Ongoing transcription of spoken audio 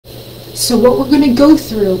So what we're going to go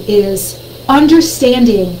through is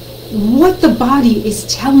understanding what the body is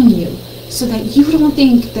telling you so that you don't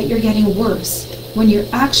think that you're getting worse when you're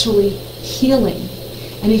actually healing.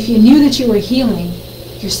 And if you knew that you were healing,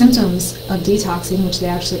 your symptoms of detoxing, which they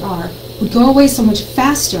actually are, would go away so much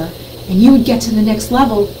faster, and you would get to the next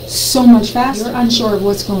level so much faster. You're unsure of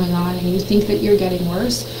what's going on and you think that you're getting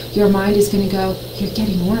worse, your mind is going to go, you're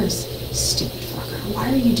getting worse. Stupid fucker,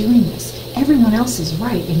 why are you doing this? Everyone else is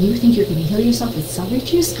right, and you think you're going to heal yourself with celery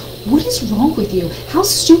juice? What is wrong with you? How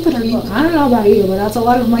stupid are you? I don't know about you, but that's a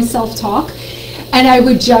lot of my self-talk. And I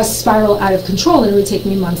would just spiral out of control, and it would take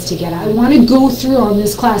me months to get out. I want to go through on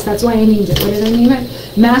this class, that's why I named it. What did I name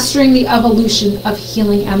it? Mastering the Evolution of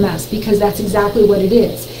Healing MS, because that's exactly what it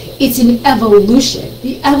is. It's an evolution.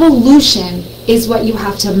 The evolution is what you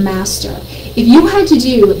have to master. If you had to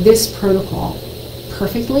do this protocol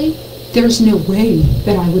perfectly, there's no way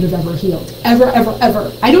that I would have ever healed. Ever, ever,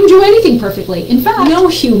 ever. I don't do anything perfectly. In fact, no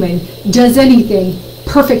human does anything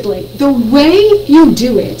perfectly. The way you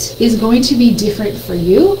do it is going to be different for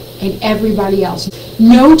you and everybody else.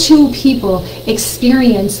 No two people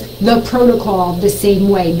experience the protocol the same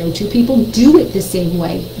way. No two people do it the same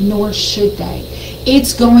way, nor should they.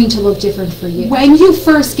 It's going to look different for you. When you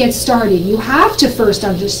first get started, you have to first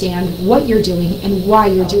understand what you're doing and why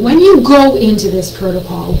you're doing it. When you go into this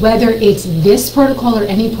protocol, whether it's this protocol or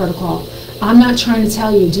any protocol, I'm not trying to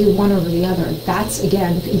tell you do one over the other. That's,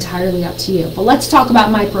 again, entirely up to you. But let's talk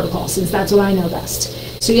about my protocol, since that's what I know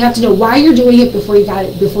best. So you have to know why you're doing it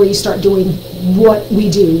before you start doing what we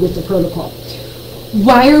do with the protocol.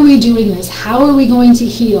 Why are we doing this? How are we going to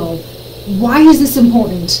heal? Why is this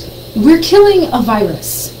important? We're killing a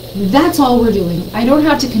virus. That's all we're doing. I don't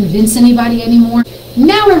have to convince anybody anymore.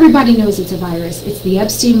 Now everybody knows it's a virus. It's the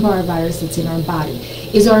Epstein-Barr virus that's in our body.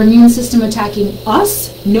 Is our immune system attacking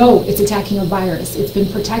us? No, it's attacking a virus. It's been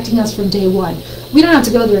protecting us from day one. We don't have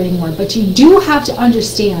to go there anymore, but you do have to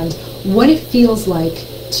understand what it feels like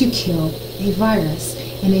to kill a virus.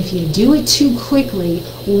 And if you do it too quickly,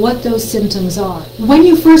 what those symptoms are. When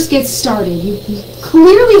you first get started, you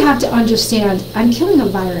clearly have to understand, I'm killing a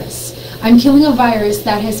virus. I'm killing a virus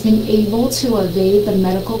that has been able to evade the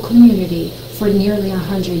medical community for nearly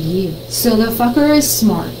 100 years. So the fucker is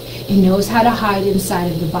smart and knows how to hide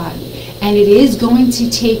inside of the body. And it is going to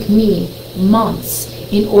take me months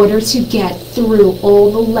in order to get through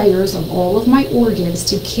all the layers of all of my organs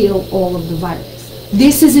to kill all of the virus.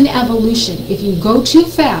 This is an evolution. If you go too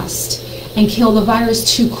fast and kill the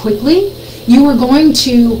virus too quickly, you are going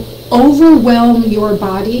to overwhelm your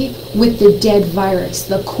body with the dead virus.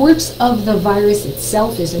 The corpse of the virus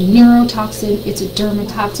itself is a neurotoxin. It's a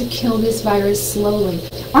dermatoxin. To kill this virus slowly.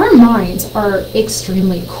 Our minds are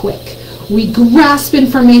extremely quick. We grasp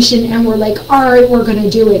information and we're like, all right, we're going to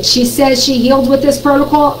do it. She says she healed with this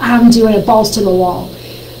protocol. I'm doing it, balls to the wall.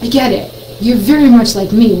 I get it. You're very much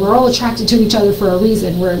like me. We're all attracted to each other for a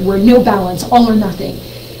reason. We're no balance, all or nothing.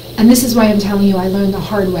 And this is why I'm telling you I learned the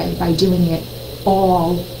hard way by doing it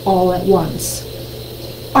all at once.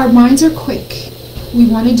 Our minds are quick. We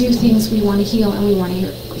want to do things, we want to heal, and we want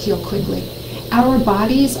to heal quickly. Our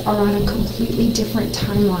bodies are on a completely different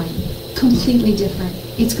timeline. Completely different.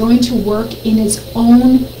 It's going to work in its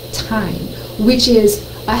own time, which is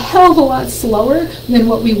a hell of a lot slower than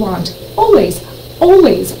what we want. Always,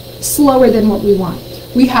 always slower than what we want.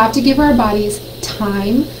 We have to give our bodies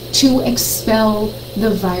time to expel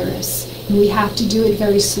the virus. And we have to do it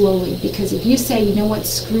very slowly, because if you say, you know what,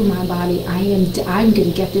 screw my body, I'm going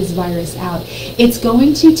to get this virus out, it's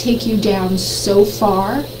going to take you down so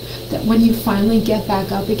far that when you finally get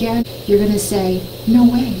back up again, you're going to say, no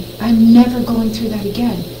way, I'm never going through that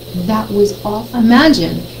again. That was awful.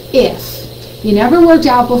 Imagine if you never worked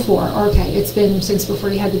out before. Okay, it's been since before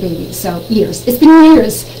you had the baby, so years. It's been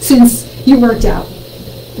years since you worked out.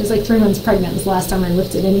 I was like 3 months pregnant was the last time I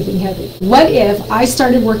lifted anything heavy. What if I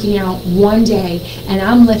started working out one day and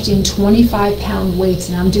I'm lifting 25-pound weights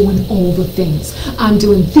and I'm doing all the things? I'm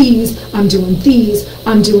doing these, I'm doing these,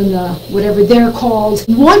 I'm doing the whatever they're called.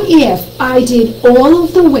 What if I did all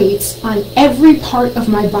of the weights on every part of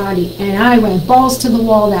my body and I went balls to the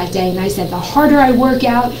wall that day and I said, the harder I work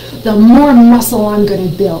out, the more muscle I'm going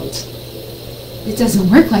to build? It doesn't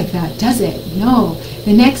work like that, does it? No.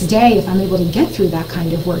 The next day, if I'm able to get through that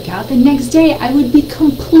kind of workout, the next day I would be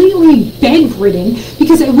completely bedridden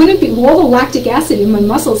because I wouldn't be, all the lactic acid in my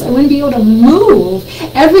muscles, I wouldn't be able to move.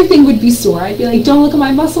 Everything would be sore. I'd be like, don't look at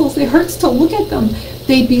my muscles. It hurts to look at them.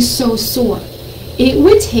 They'd be so sore. It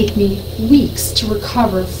would take me weeks to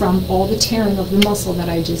recover from all the tearing of the muscle that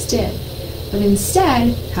I just did. But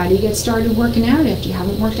instead, how do you get started working out after you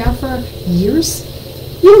haven't worked out for years?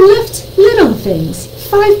 You lift little things,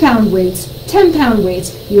 5-pound weights, 10-pound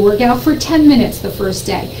weights. You work out for 10 minutes the first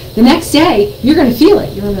day. The next day, you're going to feel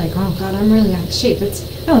it. You're going to be like, oh God, I'm really out of shape.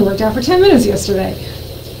 I only worked out for 10 minutes yesterday.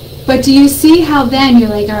 But do you see how then you're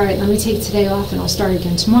like, all right, let me take today off and I'll start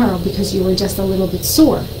again tomorrow because you were just a little bit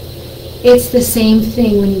sore. It's the same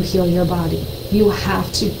thing when you heal your body. You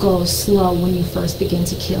have to go slow when you first begin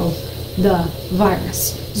to kill the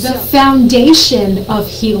virus. The foundation of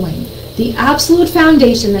healing, the absolute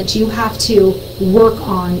foundation that you have to work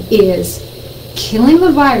on is killing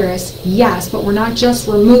the virus, yes, but we're not just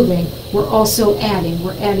removing, we're also adding.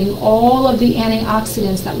 We're adding all of the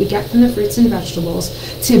antioxidants that we get from the fruits and vegetables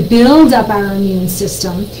to build up our immune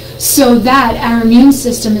system so that our immune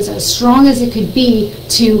system is as strong as it could be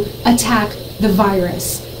to attack the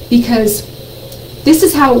virus. Because this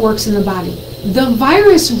is how it works in the body. The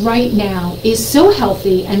virus right now is so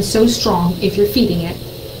healthy and so strong if you're feeding it.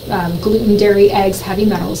 Gluten, dairy, eggs, heavy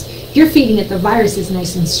metals. If you're feeding it, the virus is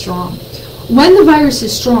nice and strong. When the virus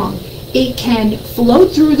is strong, it can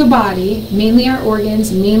float through the body, mainly our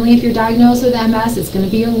organs, mainly if you're diagnosed with MS, it's going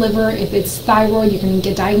to be your liver. If it's thyroid, you're going to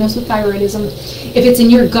get diagnosed with thyroidism. If it's in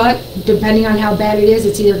your gut, depending on how bad it is,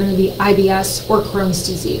 it's either going to be IBS or Crohn's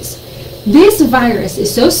disease. This virus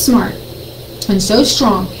is so smart and so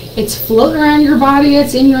strong, it's floating around your body,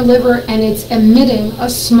 it's in your liver, and it's emitting a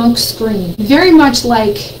smoke screen. Very much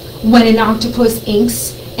like when an octopus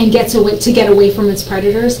inks and gets away to get away from its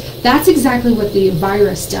predators. That's exactly what the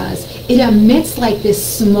virus does. It emits like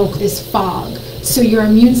this smoke, this fog, so your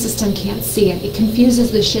immune system can't see it. It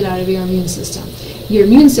confuses the shit out of your immune system. Your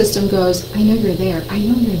immune system goes, I know you're there,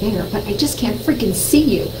 but I just can't freaking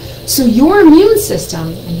see you. So your immune system,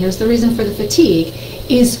 and here's the reason for the fatigue,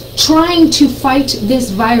 is trying to fight this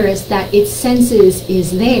virus that it senses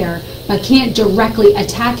is there, but can't directly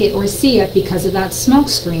attack it or see it because of that smoke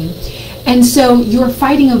screen. And so you're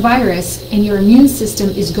fighting a virus and your immune system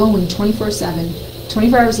is going 24/7,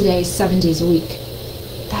 24 hours a day, 7 days a week.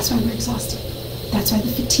 That's why we're exhausted. That's why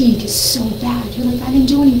the fatigue is so bad. You're like, I didn't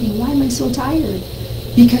do anything. Why am I so tired?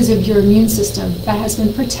 Because of your immune system that has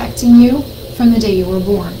been protecting you from the day you were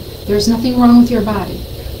born. There's nothing wrong with your body.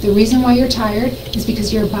 The reason why you're tired is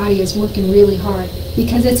because your body is working really hard,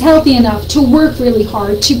 because it's healthy enough to work really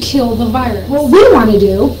hard to kill the virus. What we want to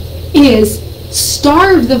do is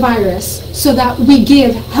starve the virus so that we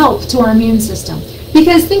give help to our immune system.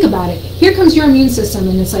 Because think about it, here comes your immune system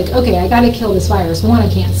and it's like, okay, I got to kill this virus. One, I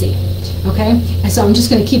can't see it, okay? And so I'm just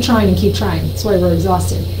going to keep trying and keep trying. That's why we're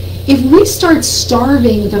exhausted. If we start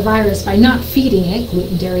starving the virus by not feeding it,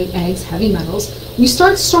 gluten, dairy, eggs, heavy metals, we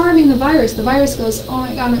start starving the virus goes, oh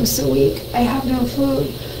my God, I'm so weak. I have no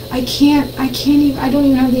food. I don't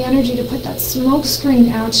even have the energy to put that smoke screen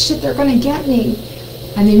out. Shit, they're going to get me.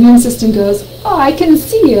 And the immune system goes, oh, I can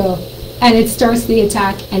see you. And it starts the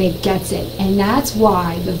attack and it gets it. And that's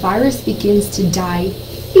why the virus begins to die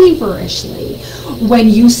feverishly when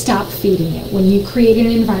you stop feeding it, when you create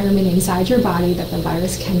an environment inside your body that the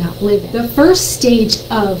virus cannot live in. The first stage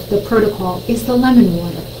of the protocol is the lemon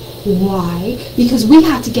water. Why? Because we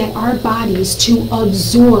have to get our bodies to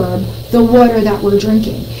absorb the water that we're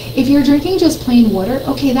drinking. If you're drinking just plain water,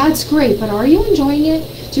 okay, that's great, but are you enjoying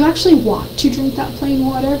it? Do you actually want to drink that plain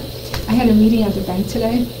water? I had a meeting at the bank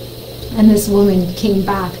today, and this woman came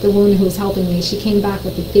back, the woman who was helping me, she came back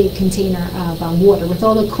with a big container of water with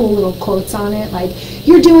all the cool little quotes on it, like,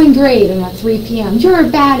 you're doing great, and at 3 p.m., you're a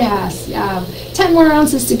badass, 10 more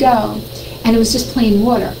ounces to go. And it was just plain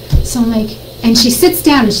water. So I'm like, and she sits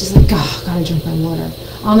down and she's like, oh, gotta drink my water.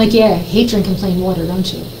 I'm like, yeah, hate drinking plain water,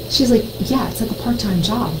 don't you? She's like, yeah, it's like a part-time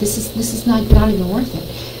job. This is not even worth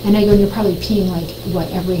it. And I go, and you're probably peeing like,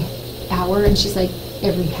 what, every hour? And she's like,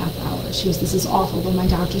 every half hour. She goes, this is awful, but my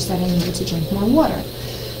doctor said I needed to drink more water.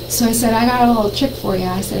 So I said, I got a little trick for you.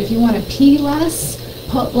 I said, if you want to pee less,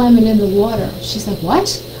 put lemon in the water. She's like,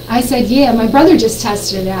 what? I said, yeah, my brother just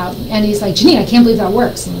tested it out. And he's like, Janine, I can't believe that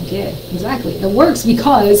works. I'm like, yeah, exactly. It works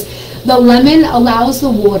because the lemon allows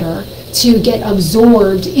the water to get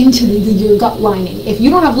absorbed into your gut lining. If you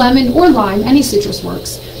don't have lemon or lime, any citrus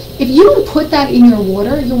works. If you don't put that in your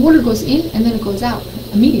water goes in and then it goes out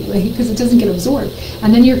immediately because it doesn't get absorbed.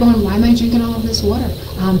 And then you're going, why am I drinking all of this water?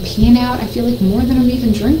 I'm peeing out, I feel like more than I'm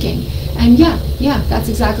even drinking. And yeah, that's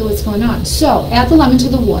exactly what's going on. So add the lemon to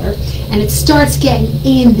the water and it starts getting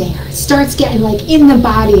in there. It starts getting like in the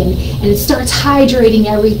body and it starts hydrating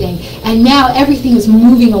everything. And now everything is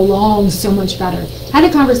moving along so much better. I had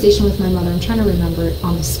a conversation with my mother. I'm trying to remember it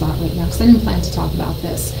on the spot right now because I didn't plan to talk about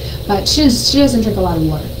this. But she doesn't drink a lot of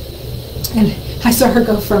water. And I saw her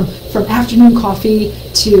go from afternoon coffee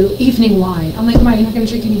to evening wine. I'm like, Mom, you're not going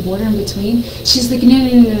to drink any water in between? She's like,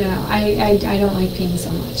 no. I don't like peeing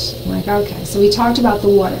so much. I'm like, okay. So we talked about the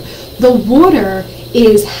water. The water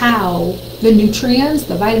is how the nutrients,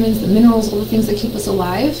 the vitamins, the minerals, all the things that keep us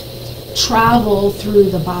alive, travel through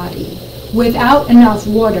the body. Without enough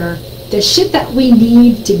water, the shit that we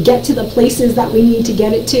need to get to the places that we need to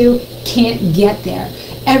get it to can't get there.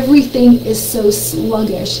 Everything is so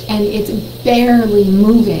sluggish and it's barely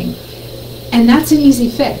moving. And that's an easy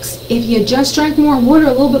fix. If you just drank more water,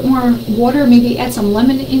 a little bit more water, maybe add some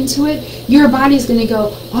lemon into it, your body's going to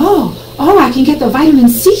go, oh, I can get the vitamin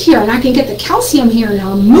C here, and I can get the calcium here, and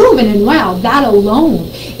I'm moving, and wow, that alone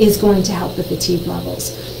is going to help the fatigue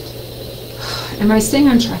levels. Am I staying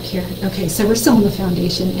on track here? Okay, so we're still in the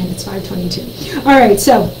foundation, and it's 5:22. All right,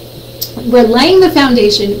 so we're laying the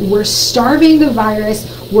foundation, we're starving the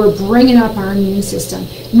virus, we're bringing up our immune system.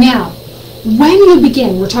 Now, when you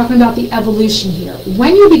begin, we're talking about the evolution here,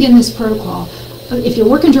 when you begin this protocol, if you're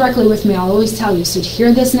working directly with me, I'll always tell you, so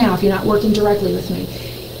hear this now if you're not working directly with me.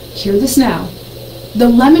 Hear this now. The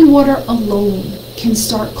lemon water alone can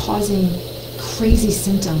start causing crazy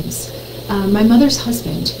symptoms. My mother's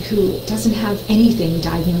husband, who doesn't have anything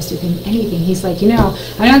diagnosed with him, anything, he's like,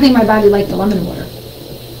 I don't think my body liked the lemon water.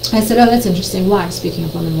 I said, oh, that's interesting. Why? Speaking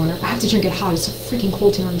of lemon water, I have to drink it hot. It's so freaking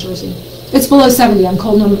cold here in Jersey. It's below 70. I'm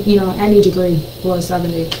cold, any degree below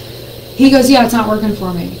 70. He goes, yeah, it's not working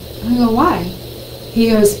for me. I go, why? He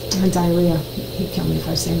goes, I had diarrhea. He'd kill me if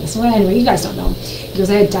I was saying this. Well, anyway, you guys don't know. He goes,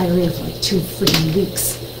 I had diarrhea for like 2 freaking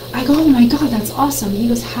weeks. I go, oh my God, that's awesome. He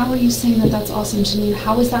goes, how are you saying that that's awesome, Janine?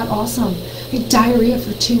 How is that awesome? I had diarrhea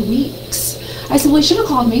for 2 weeks. I said, well, you should have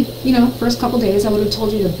called me. First couple days, I would have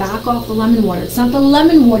told you to back off the lemon water. It's not the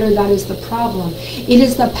lemon water that is the problem. It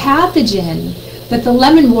is the pathogen that the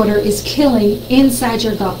lemon water is killing inside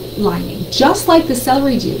your gut lining. Just like the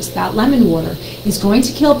celery juice, that lemon water is going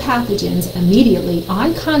to kill pathogens immediately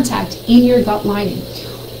on contact in your gut lining.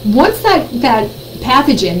 Once that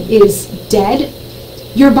pathogen is dead,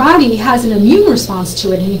 your body has an immune response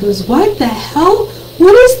to it, and it goes, what the hell?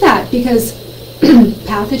 What is that? Because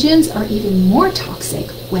pathogens are even more toxic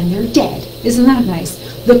when they're dead. Isn't that nice?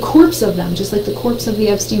 The corpse of them, just like the corpse of the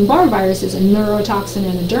Epstein-Barr virus, is a neurotoxin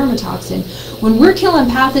and a dermatoxin. When we're killing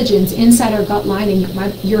pathogens inside our gut lining,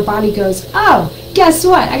 your body goes, oh, guess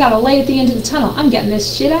what? I got to lay at the end of the tunnel. I'm getting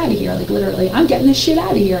this shit out of here. Like literally, I'm getting this shit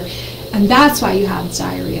out of here. And that's why you have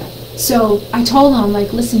diarrhea. So I told him,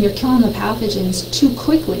 like, listen, you're killing the pathogens too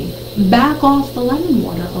quickly. Back off the lemon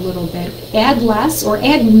water a little bit. Add less or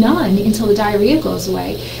add none until the diarrhea goes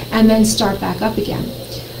away, and then start back up again.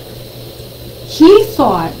 He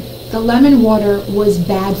thought the lemon water was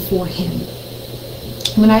bad for him.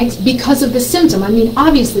 Because of the symptom. I mean,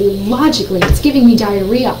 obviously, logically, it's giving me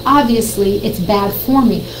diarrhea. Obviously, it's bad for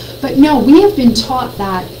me. But no, we have been taught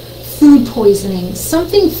that food poisoning,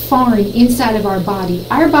 something foreign inside of our body,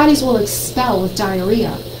 our bodies will expel with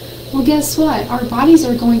diarrhea. Well, guess what? Our bodies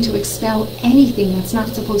are going to expel anything that's not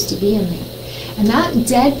supposed to be in there. And that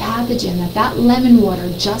dead pathogen that lemon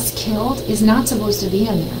water just killed is not supposed to be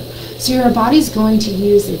in there. So your body's going to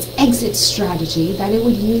use its exit strategy that it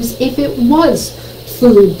would use if it was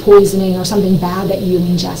food poisoning or something bad that you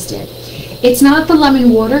ingested. It's not the lemon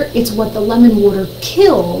water, it's what the lemon water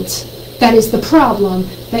killed that is the problem,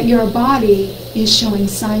 that your body is showing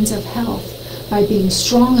signs of health by being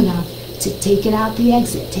strong enough to take it out the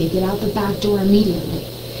exit, take it out the back door immediately.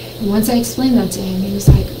 And once I explained that to him, he was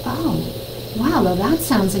like, oh, wow, well, that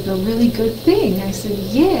sounds like a really good thing. I said,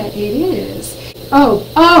 yeah, it is.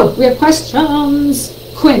 Oh, we have questions.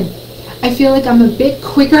 Quinn, I feel like I'm a bit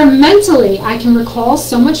quicker mentally. I can recall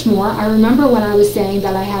so much more. I remember when I was saying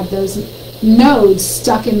that I had those nodes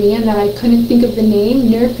stuck in me and that I couldn't think of the name,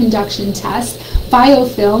 nerve conduction test,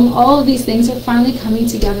 biofilm, all of these things are finally coming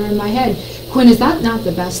together in my head. Quinn, is that not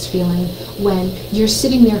the best feeling when you're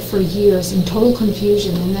sitting there for years in total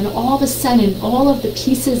confusion and then all of a sudden all of the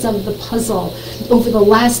pieces of the puzzle over the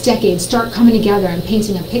last decade start coming together and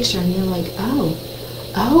painting a picture and you're like,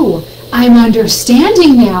 oh, I'm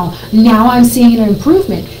understanding now. Now I'm seeing an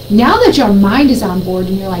improvement. Now that your mind is on board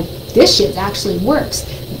and you're like, this shit actually works,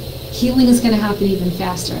 healing is going to happen even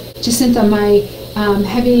faster. Jacinta, my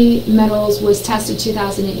heavy metals was tested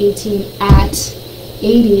 2018 at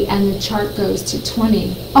 80 and the chart goes to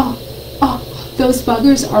 20. Oh, those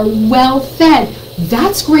buggers are well fed.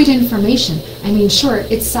 That's great information. I mean, sure,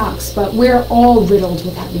 it sucks, but we're all riddled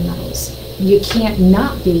with heavy metals. You can't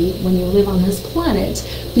not be when you live on this planet,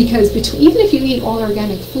 because even if you eat all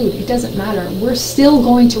organic food, it doesn't matter. We're still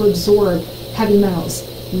going to absorb heavy metals.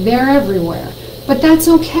 They're everywhere. But that's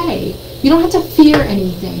okay. You don't have to fear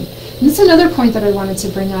anything. And this is another point that I wanted to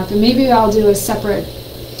bring up, and maybe I'll do a separate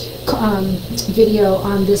video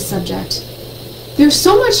on this subject. There's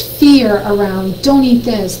so much fear around, don't eat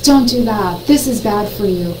this, don't do that, this is bad for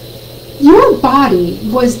you. Your body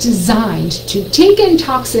was designed to take in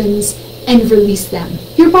toxins and release them.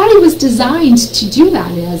 Your body was designed to do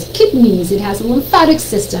that. It has kidneys, it has a lymphatic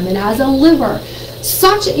system, it has a liver.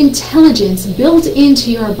 Such intelligence built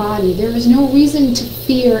into your body. There is no reason to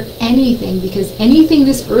fear anything, because anything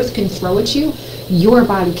this earth can throw at you, your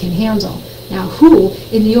body can handle. Now, who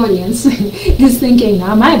in the audience is thinking,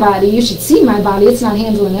 not my body, you should see my body, it's not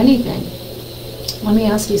handling anything? Let me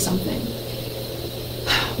ask you something.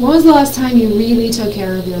 When was the last time you really took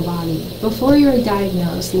care of your body? Before you were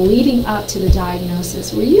diagnosed, leading up to the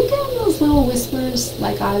diagnosis, were you getting those little whispers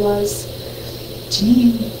like I was?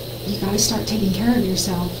 Janine, you got to start taking care of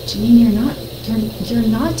yourself. Janine, you're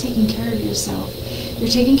not taking care of yourself. You're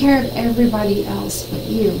taking care of everybody else but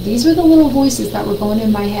you. These were the little voices that were going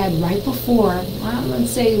in my head right before, well, let's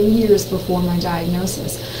say years before my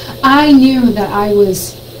diagnosis. I knew that I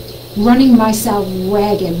was running myself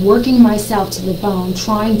ragged, working myself to the bone,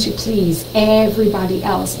 trying to please everybody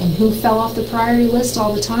else. And who fell off the priority list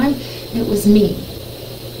all the time? It was me.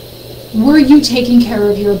 Were you taking care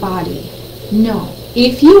of your body? No.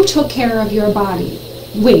 If you took care of your body,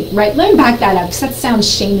 wait, right, let me back that up, because that sounds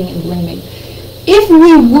shaming and blaming. If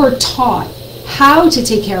we were taught how to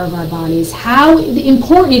take care of our bodies, how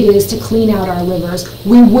important it is to clean out our livers,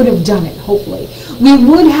 we would have done it, hopefully. We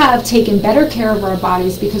would have taken better care of our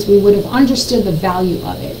bodies because we would have understood the value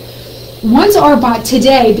of it. Once our body,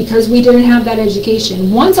 today, because we didn't have that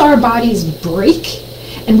education, once our bodies break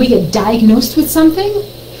and we get diagnosed with something,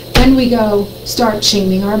 then we go start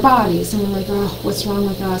shaming our bodies. And we're like, oh, what's wrong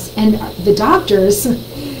with us? And the doctors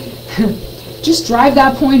just drive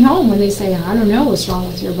that point home when they say, I don't know what's wrong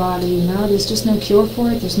with your body. You know, there's just no cure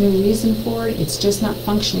for it. There's no reason for it. It's just not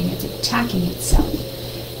functioning. It's attacking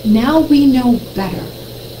itself. Now we know better.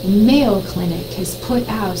 The Mayo Clinic has put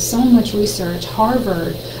out so much research.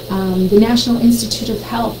 Harvard, the National Institute of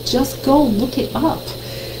Health. Just go look it up.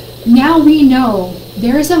 Now we know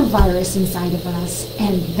there is a virus inside of us,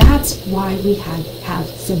 and that's why we have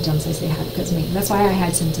symptoms. I say have because me. That's why I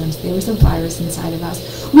had symptoms. There was a virus inside of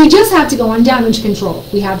us. We just have to go on damage control.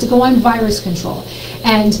 We have to go on virus control.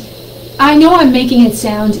 And I know I'm making it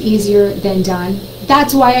sound easier than done.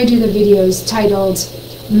 That's why I do the videos titled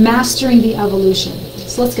Mastering the Evolution.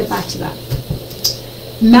 So let's get back to that.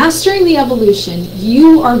 Mastering the evolution,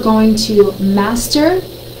 you are going to master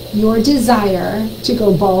your desire to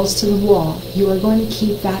go balls to the wall. You are going to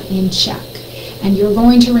keep that in check. And you're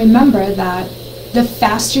going to remember that the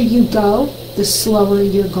faster you go, the slower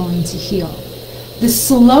you're going to heal. The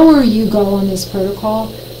slower you go on this protocol,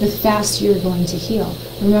 the faster you're going to heal.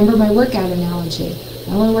 Remember my workout analogy.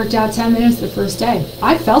 I only worked out 10 minutes the first day.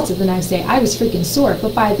 I felt it the next day. I was freaking sore.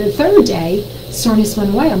 But by the third day, soreness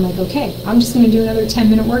went away. I'm like, okay, I'm just going to do another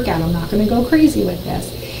 10-minute workout. I'm not going to go crazy with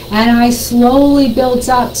this. And I slowly built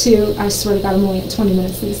up to, I swear to God, I'm only at 20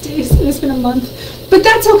 minutes these days. It's been a month. But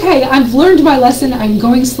that's okay. I've learned my lesson. I'm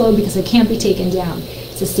going slow because I can't be taken down.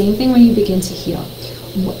 It's the same thing when you begin to heal.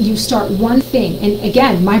 You start one thing. And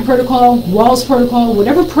again, my protocol, Wall's protocol,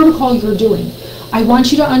 whatever protocol you're doing, I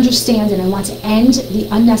want you to understand and I want to end the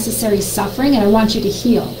unnecessary suffering and I want you to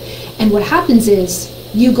heal. And what happens is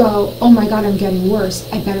you go, oh my God, I'm getting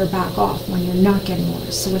worse. I better back off when you're not getting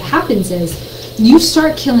worse. So what happens is you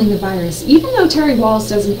start killing the virus. Even though Terry Walls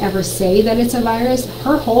doesn't ever say that it's a virus,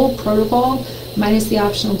 her whole protocol, minus the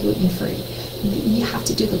optional gluten-free, you have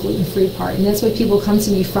to do the gluten-free part. And that's why people come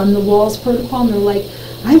to me from the Walls protocol and they're like,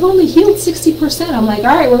 I've only healed 60%. I'm like,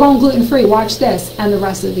 all right, we're going gluten-free, watch this. And the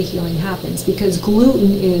rest of the healing happens because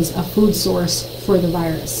gluten is a food source for the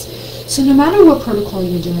virus. So no matter what protocol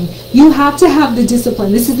you're doing, you have to have the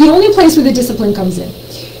discipline. This is the only place where the discipline comes in.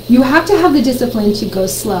 You have to have the discipline to go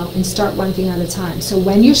slow and start one thing at a time. So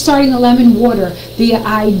when you're starting the lemon water, the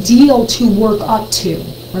ideal to work up to,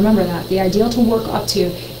 remember that, the ideal to work up to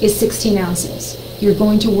is 16 ounces. You're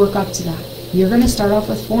going to work up to that. You're going to start off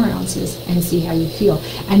with 4 ounces and see how you feel.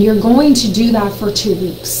 And you're going to do that for 2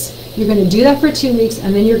 weeks. You're going to do that for 2 weeks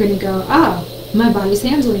and then you're going to go, oh, my body's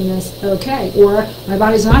handling this, okay. Or my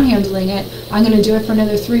body's not handling it. I'm going to do it for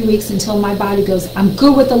another 3 weeks until my body goes, I'm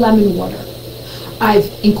good with the lemon water.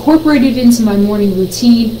 I've incorporated it into my morning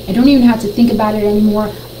routine. I don't even have to think about it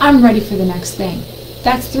anymore. I'm ready for the next thing.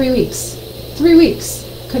 That's 3 weeks. 3 weeks.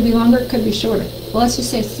 Could be longer, could be shorter. Well, let's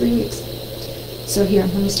just say it's 3 weeks. So here,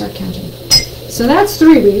 let me start counting. So that's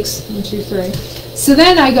 3 weeks. 1, 2, 3. So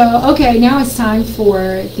then I go, okay, now it's time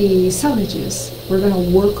for the celery juice. We're going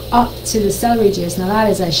to work up to the celery juice. Now that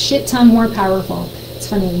is a shit ton more powerful. It's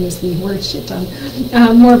funny I use the word shit ton.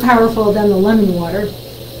 More powerful than the lemon water.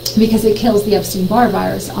 because it kills the Epstein-Barr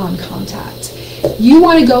virus on contact. You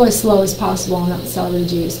want to go as slow as possible on that celery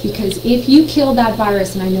juice, because if you kill that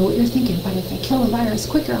virus, and I know what you're thinking, but if I kill the virus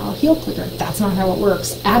quicker, I'll heal quicker. That's not how it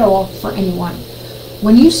works at all for anyone.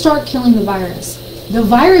 When you start killing the virus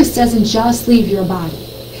doesn't just leave your body.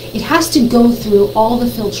 It has to go through all the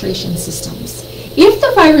filtration systems. If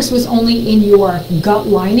the virus was only in your gut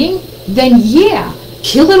lining, then yeah,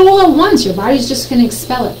 kill it all at once. Your body's just going to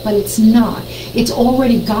expel it, but it's not. It's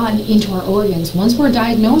already gotten into our organs. Once we're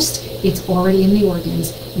diagnosed, it's already in the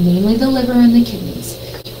organs, mainly the liver and the kidneys.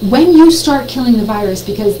 When you start killing the virus,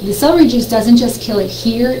 because the celery juice doesn't just kill it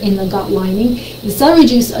here in the gut lining, the celery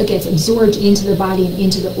juice gets absorbed into the body and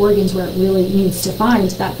into the organs where it really needs to find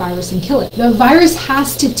that virus and kill it. The virus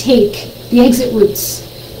has to take the exit routes,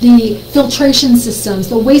 the filtration systems,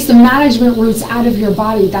 the waste management routes out of your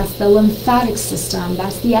body. That's the lymphatic system,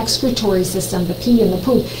 that's the excretory system, the pee and the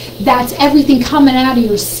poop. That's everything coming out of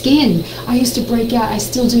your skin. I used to break out, I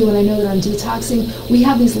still do when I know that I'm detoxing. We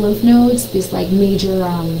have these lymph nodes, these like major,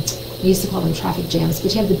 I used to call them traffic jams,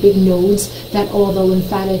 but you have the big nodes that all the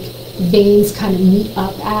lymphatic veins kind of meet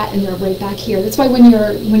up at, and they're right back here. That's why when you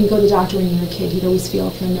go to the doctor when you're a kid, you'd always feel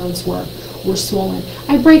if your nodes were swollen.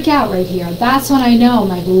 I break out right here. That's when I know, I'm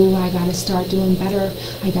like, ooh, I gotta start doing better.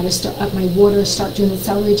 I gotta start up my water, start doing the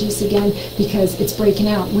celery juice again, because it's breaking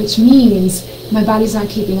out, which means my body's not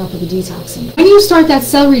keeping up with the detoxing. When you start that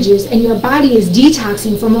celery juice and your body is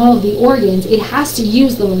detoxing from all of the organs, it has to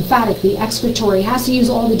use the lymphatic, the excretory, it has to use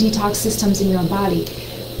all the detox systems in your body.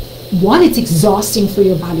 One, it's exhausting for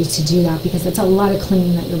your body to do that, because that's a lot of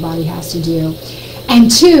cleaning that your body has to do. And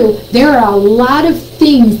two, there are a lot of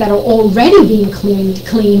things that are already being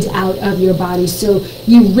cleaned out of your body, so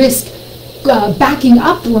you risk backing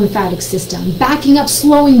up the lymphatic system, backing up,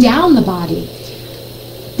 slowing down the body.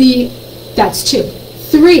 That's two.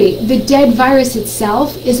 Three, the dead virus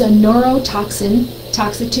itself is a neurotoxin,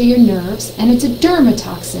 toxic to your nerves, and it's a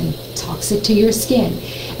dermatoxin, toxic to your skin.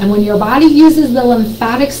 And when your body uses the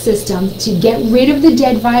lymphatic system to get rid of the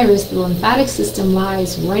dead virus, the lymphatic system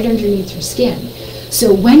lies right underneath your skin.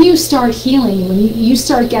 So when you start healing, when you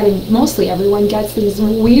start getting, mostly everyone gets these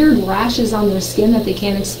weird rashes on their skin that they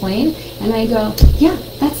can't explain, and I go, yeah,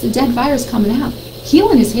 that's the dead virus coming out.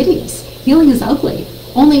 Healing is hideous. Healing is ugly.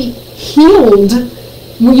 Only healed,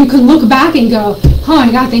 where you can look back and go, oh my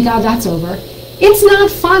God, thank God that's over. It's not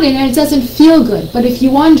fun and it doesn't feel good, but if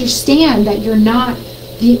you understand that you're not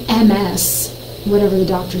the MS, whatever the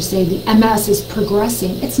doctors say, the MS is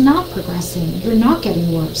progressing, it's not progressing. You're not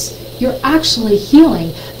getting worse. You're actually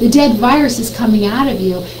healing. The dead virus is coming out of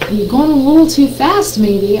you, and you're going a little too fast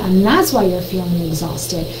maybe, and that's why you're feeling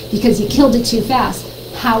exhausted, because you killed it too fast.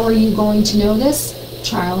 How are you going to know this?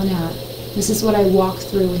 Trial and error. This is what I walk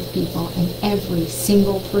through with people, and every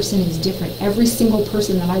single person is different. Every single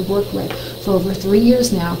person that I've worked with for over 3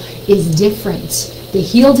 years now is different. They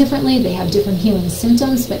heal differently, they have different healing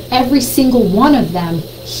symptoms, but every single one of them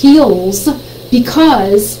heals,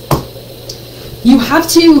 because you have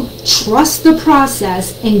to trust the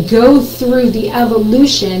process and go through the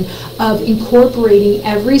evolution of incorporating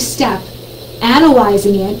every step,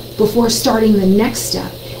 analyzing it before starting the next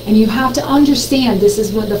step. And you have to understand, this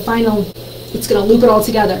is what the final, it's going to loop it all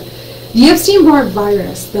together. The Epstein-Barr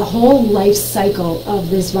virus, the whole life cycle of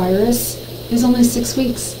this virus is only 6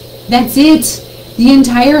 weeks. That's it. The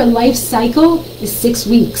entire life cycle is 6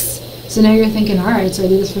 weeks. So now you're thinking, all right, so I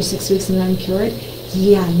do this for 6 weeks and then I'm cured?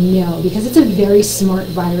 Yeah, no, because it's a very smart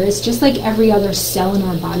virus. Just like every other cell in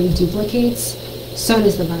our body duplicates, so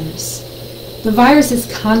does the virus. The virus is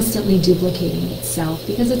constantly duplicating itself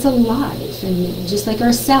because it's alive, and just like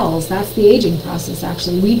our cells, that's the aging process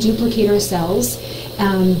actually. We duplicate our cells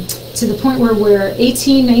to the point where we're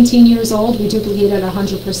 18, 19 years old, we duplicate at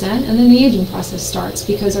 100%, and then the aging process starts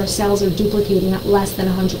because our cells are duplicating at less than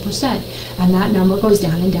 100%, and that number goes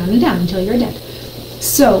down and down and down until you're dead.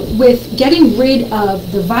 So with getting rid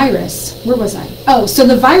of the virus, where was I? Oh, so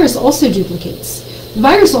the virus also duplicates. The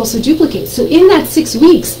virus also duplicates. So in that 6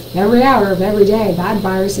 weeks, every hour of every day, that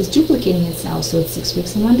virus is duplicating itself. So it's 6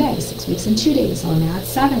 weeks in 1 day, 6 weeks in 2 days. Oh, now it's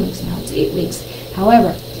 7 weeks, now it's 8 weeks.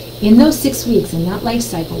 However, in those 6 weeks, in that life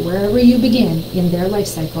cycle, wherever you begin in their life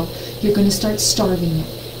cycle, you're going to start starving it.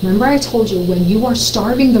 Remember I told you, when you are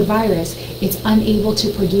starving the virus, it's unable to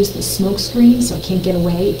produce the smoke screen, so it can't get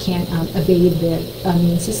away, it can't evade the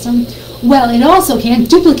immune system. Well, it also can't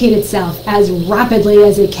duplicate itself as rapidly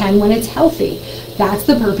as it can when it's healthy. That's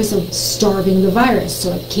the purpose of starving the virus.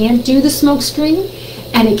 So it can't do the smoke screen,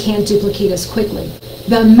 and it can't duplicate as quickly.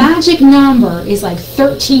 The magic number is like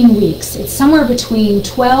 13 weeks. It's somewhere between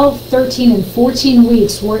 12, 13, and 14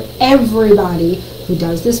 weeks where everybody who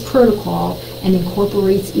does this protocol and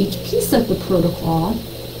incorporates each piece of the protocol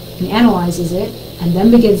and analyzes it, and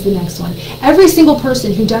then begins the next one. Every single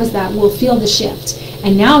person who does that will feel the shift.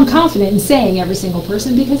 And now I'm confident in saying every single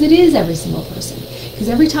person, because it is every single person. Because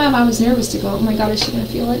every time I was nervous to go, oh my God, is she going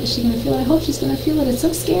to feel it? Is she going to feel it? I hope she's going to feel it. It's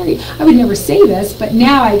so scary. I would never say this, but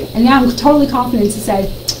now I'm totally confident to say,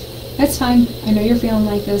 that's fine. I know you're feeling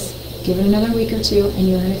like this. Give it another week or two, and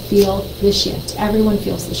you're going to feel the shift. Everyone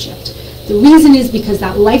feels the shift. The reason is because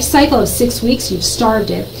that life cycle of 6 weeks, you've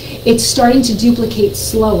starved it. It's starting to duplicate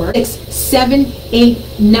slower. 6, 7,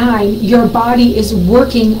 8, 9, your body is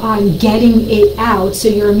working on getting it out. So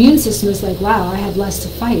your immune system is like, wow, I have less to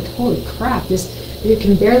fight. Holy crap, you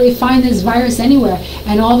can barely find this virus anywhere.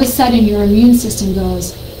 And all of a sudden your immune system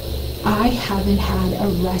goes, I haven't had a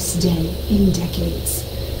rest day in decades.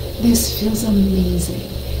 This feels amazing.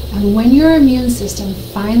 And when your immune system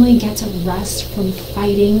finally gets a rest from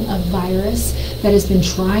fighting a virus that has been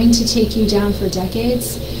trying to take you down for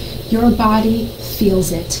decades, your body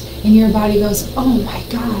feels it. And your body goes, oh my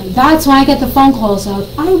God. That's why I get the phone calls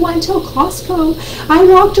of, I went to Costco, I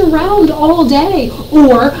walked around all day,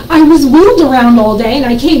 or I was wheeled around all day and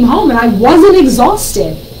I came home and I wasn't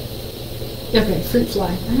exhausted. Okay, fruit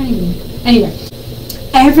fly. Anyway,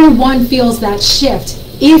 everyone feels that shift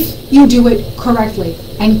if you do it correctly.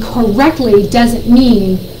 And correctly doesn't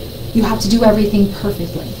mean you have to do everything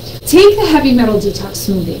perfectly. Take the heavy metal detox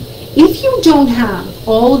smoothie. If you don't have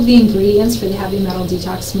all of the ingredients for the heavy metal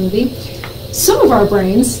detox smoothie, some of our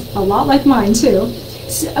brains, a lot like mine too,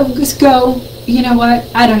 go, you know what,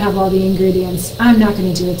 I don't have all the ingredients. I'm not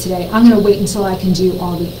going to do it today. I'm going to wait until I can do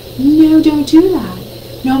all the... No, don't do that.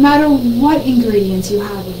 No matter what ingredients you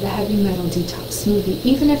have of the heavy metal detox smoothie,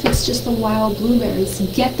 even if it's just the wild blueberries,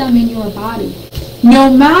 get them in your body.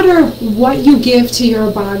 No matter what you give to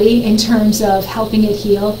your body in terms of helping it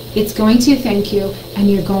heal, it's going to thank you and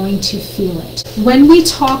you're going to feel it. When we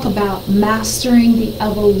talk about mastering the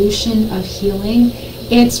evolution of healing,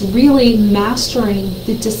 it's really mastering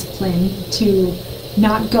the discipline to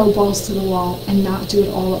not go balls to the wall and not do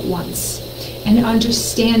it all at once. And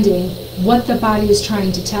understanding what the body is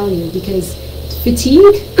trying to tell you, because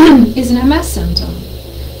fatigue is an MS symptom.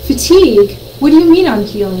 Fatigue, what do you mean I'm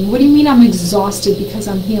healing? What do you mean I'm exhausted because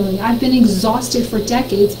I'm healing? I've been exhausted for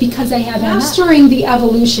decades because I have MS. Mastering the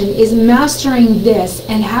evolution is mastering this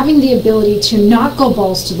and having the ability to not go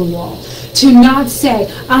balls to the wall, to not say,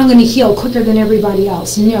 I'm going to heal quicker than everybody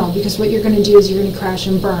else. No, because what you're going to do is you're going to crash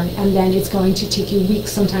and burn, and then it's going to take you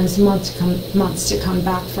weeks, sometimes months to come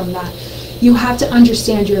back from that. You have to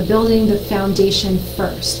understand you're building the foundation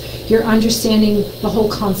first. You're understanding the whole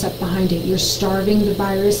concept behind it. You're starving the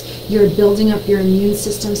virus. You're building up your immune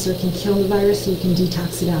system so it can kill the virus so you can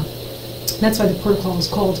detox it out. That's why the protocol is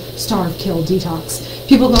called Starve, Kill, Detox.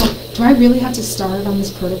 People go, do I really have to starve on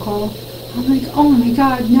this protocol? I'm like, oh my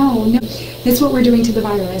God, no. That's what we're doing to the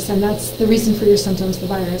virus, and that's the reason for your symptoms, the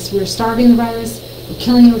virus. We're starving the virus, we're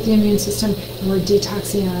killing it with the immune system, and we're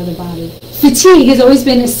detoxing it out of the body. Fatigue has always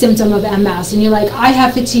been a symptom of MS, and you're like, I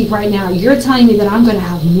have fatigue right now. You're telling me that I'm going to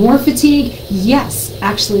have more fatigue? Yes,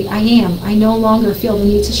 actually, I am. I no longer feel the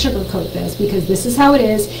need to sugarcoat this, because this is how it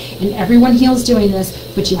is, and everyone heals doing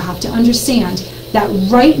this, but you have to understand that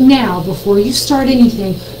right now, before you start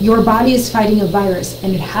anything, your body is fighting a virus,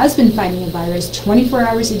 and it has been fighting a virus 24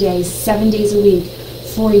 hours a day, 7 days a week,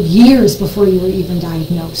 for years before you were even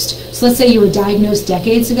diagnosed. So let's say you were diagnosed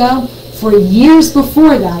decades ago. For years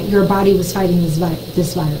before that, your body was fighting this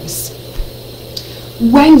virus.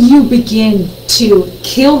 When you begin to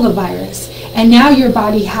kill the virus, and now your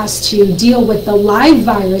body has to deal with the live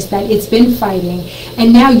virus that it's been fighting,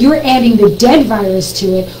 and now you're adding the dead virus to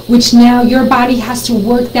it, which now your body has to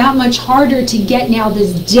work that much harder to get now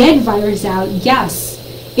this dead virus out. Yes,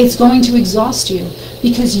 it's going to exhaust you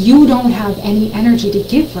because you don't have any energy to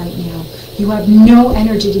give right now. You have no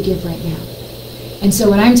energy to give right now. And so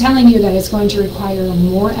when I'm telling you that it's going to require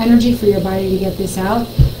more energy for your body to get this out,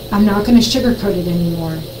 I'm not going to sugarcoat it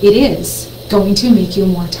anymore. It is going to make you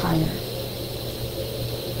more tired.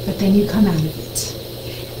 But then you come out of it.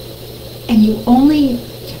 And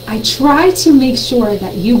I try to make sure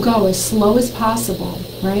that you go as slow as possible,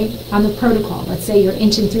 right, on the protocol. Let's say you're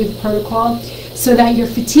inching through the protocol so that your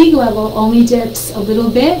fatigue level only dips a little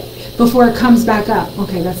bit before it comes back up.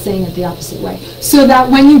 Okay, that's saying it the opposite way. So that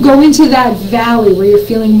when you go into that valley where you're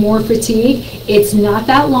feeling more fatigue, it's not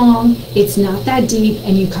that long, it's not that deep,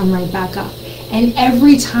 and you come right back up. And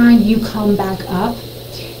every time you come back up,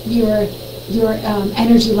 your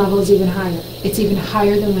energy level is even higher. It's even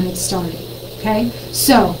higher than when it started. Okay?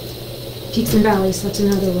 So, peaks and valleys, that's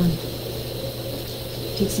another one.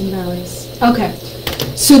 Peaks and valleys. Okay.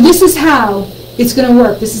 So this is how It's going to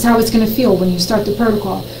work. This is how it's going to feel when you start the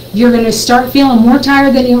protocol. You're going to start feeling more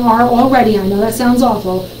tired than you are already. I know that sounds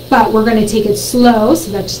awful, but we're going to take it slow so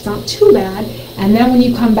that's just not too bad. And then when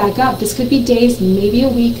you come back up, this could be days, maybe a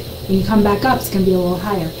week. When you come back up, it's going to be a little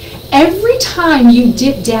higher. Every time you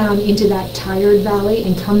dip down into that tired valley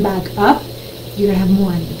and come back up, you're going to have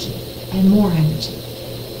more energy and more energy.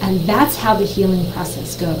 And that's how the healing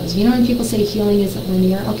process goes. You know when people say healing isn't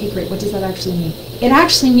linear? Okay, great. What does that actually mean? It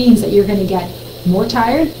actually means that you're going to get more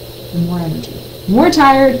tired and more energy. More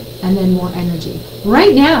tired and then more energy.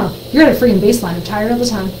 Right now, you're at a freaking baseline of tired all the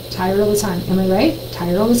time, tired all the time. Am I right?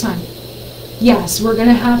 Tired all the time. Yes, we're going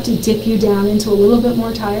to have to dip you down into a little bit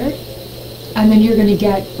more tired, and then you're going to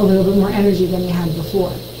get a little bit more energy than you had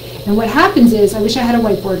before. And what happens is, I wish I had a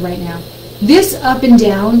whiteboard right now. This up and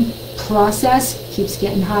down process keeps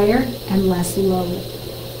getting higher and less low.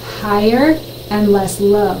 Higher and less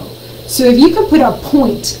low. So if you could put a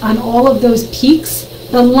point on all of those peaks,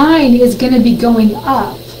 the line is going to be going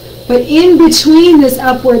up. But in between this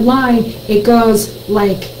upward line, it goes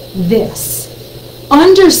like this.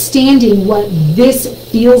 Understanding what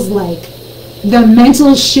this feels like, the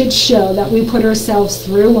mental shit show that we put ourselves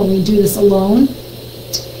through when we do this alone,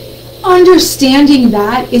 understanding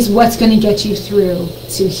that is what's going to get you through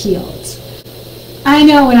to healed. I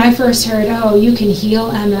know when I first heard, oh, you can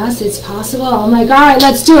heal MS, it's possible. I'm like, all right,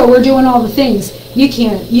 let's do it. We're doing all the things. You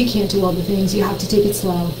can't do all the things. You have to take it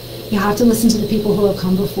slow. You have to listen to the people who have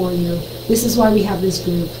come before you. This is why we have this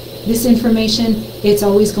group. This information, it's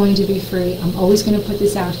always going to be free. I'm always going to put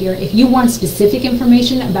this out here. If you want specific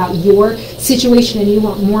information about your situation and you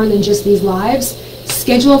want more than just these lives,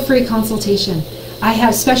 schedule a free consultation. I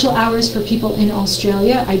have special hours for people in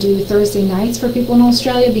Australia. I do Thursday nights for people in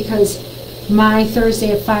Australia because my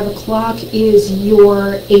Thursday at 5 o'clock is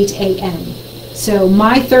your 8 a.m. So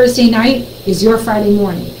my Thursday night is your Friday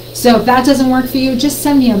morning. So if that doesn't work for you, just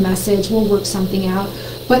send me a message. We'll work something out.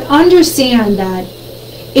 But understand that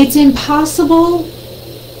it's impossible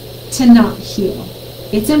to not heal.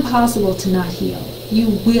 It's impossible to not heal. You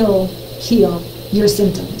will heal your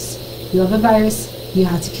symptoms. You have a virus, you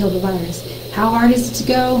have to kill the virus. How hard is it to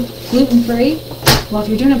go gluten-free? Well, if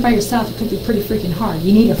you're doing it by yourself, it could be pretty freaking hard.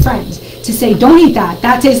 You need a friend to say, don't eat that,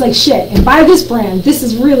 that tastes like shit, and buy this brand, this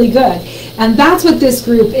is really good. And that's what this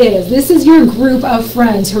group is. This is your group of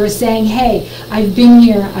friends who are saying, hey, I've been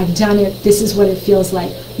here, I've done it, this is what it feels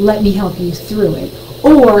like, let me help you through it.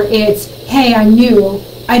 Or it's, hey, I'm new,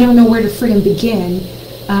 I don't know where to friggin' begin.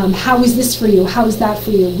 How is this for you? How is that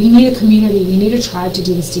for you? We need a community, we need a tribe to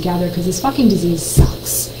do this together because this fucking disease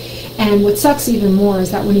sucks. And what sucks even more is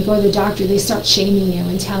that when you go to the doctor, they start shaming you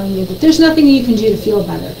and telling you that there's nothing you can do to feel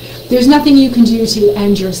better. There's nothing you can do to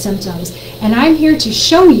end your symptoms. And I'm here to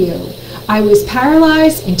show you I was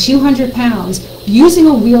paralyzed and 200 pounds using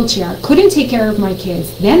a wheelchair, couldn't take care of my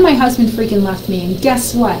kids. Then my husband freaking left me. And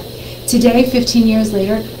guess what? Today, 15 years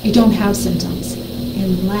later, I don't have symptoms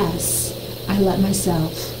unless I let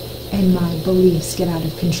myself and my beliefs get out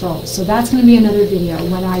of control. So that's going to be another video.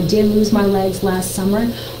 When I did lose my legs last summer,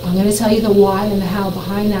 I'm going to tell you the why and the how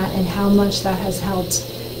behind that and how much that has helped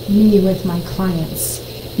me with my clients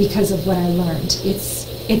because of what I learned.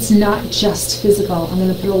 It's not just physical. I'm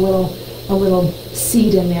going to put a little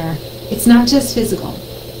seed in there. It's not just physical.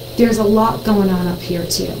 There's a lot going on up here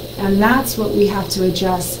too. And that's what we have to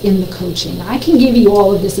address in the coaching. I can give you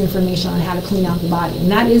all of this information on how to clean out the body. And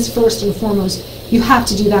that is first and foremost, you have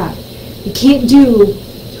to do that. You can't do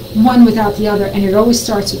one without the other. And it always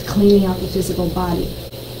starts with cleaning out the physical body.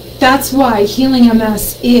 That's why healing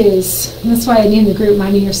MS that's why I named the group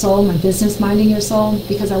Minding Your Soul, my business Minding Your Soul,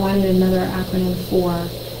 because I wanted another acronym for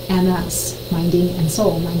MS, Minding and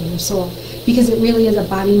Soul, Minding Your Soul. Because it really is a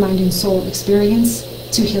body, mind, and soul experience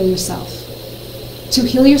to heal yourself. To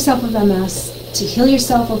heal yourself of MS, to heal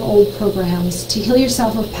yourself of old programs, to heal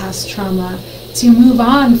yourself of past trauma, to move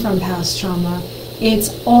on from past trauma.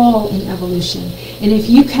 It's all an evolution. And if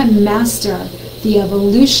you can master the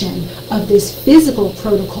evolution of this physical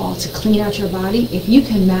protocol to clean out your body, if you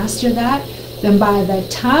can master that, then by the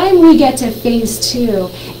time we get to phase 2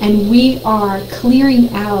 and we are clearing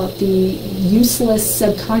out the useless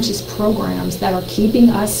subconscious programs that are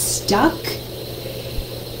keeping us stuck,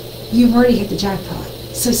 you've already hit the jackpot.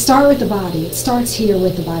 So start with the body. It starts here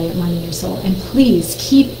with the body at Minding Your Soul. And please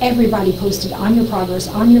keep everybody posted on your progress,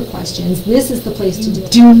 on your questions. This is the place to do.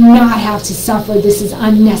 Do not have to suffer. This is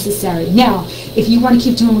unnecessary. Now, if you want to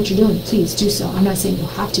keep doing what you're doing, please do so. I'm not saying you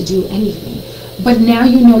have to do anything. But now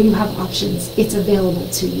you know you have options. It's available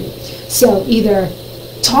to you. So either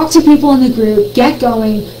talk to people in the group, get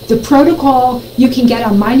going. The protocol you can get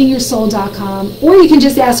on mindingyoursoul.com, or you can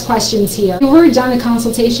just ask questions here. If you've already done a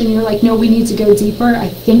consultation and you're like, no, we need to go deeper, I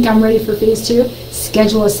think I'm ready for phase 2,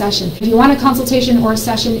 schedule a session. If you want a consultation or a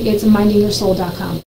session, it's mindingyoursoul.com.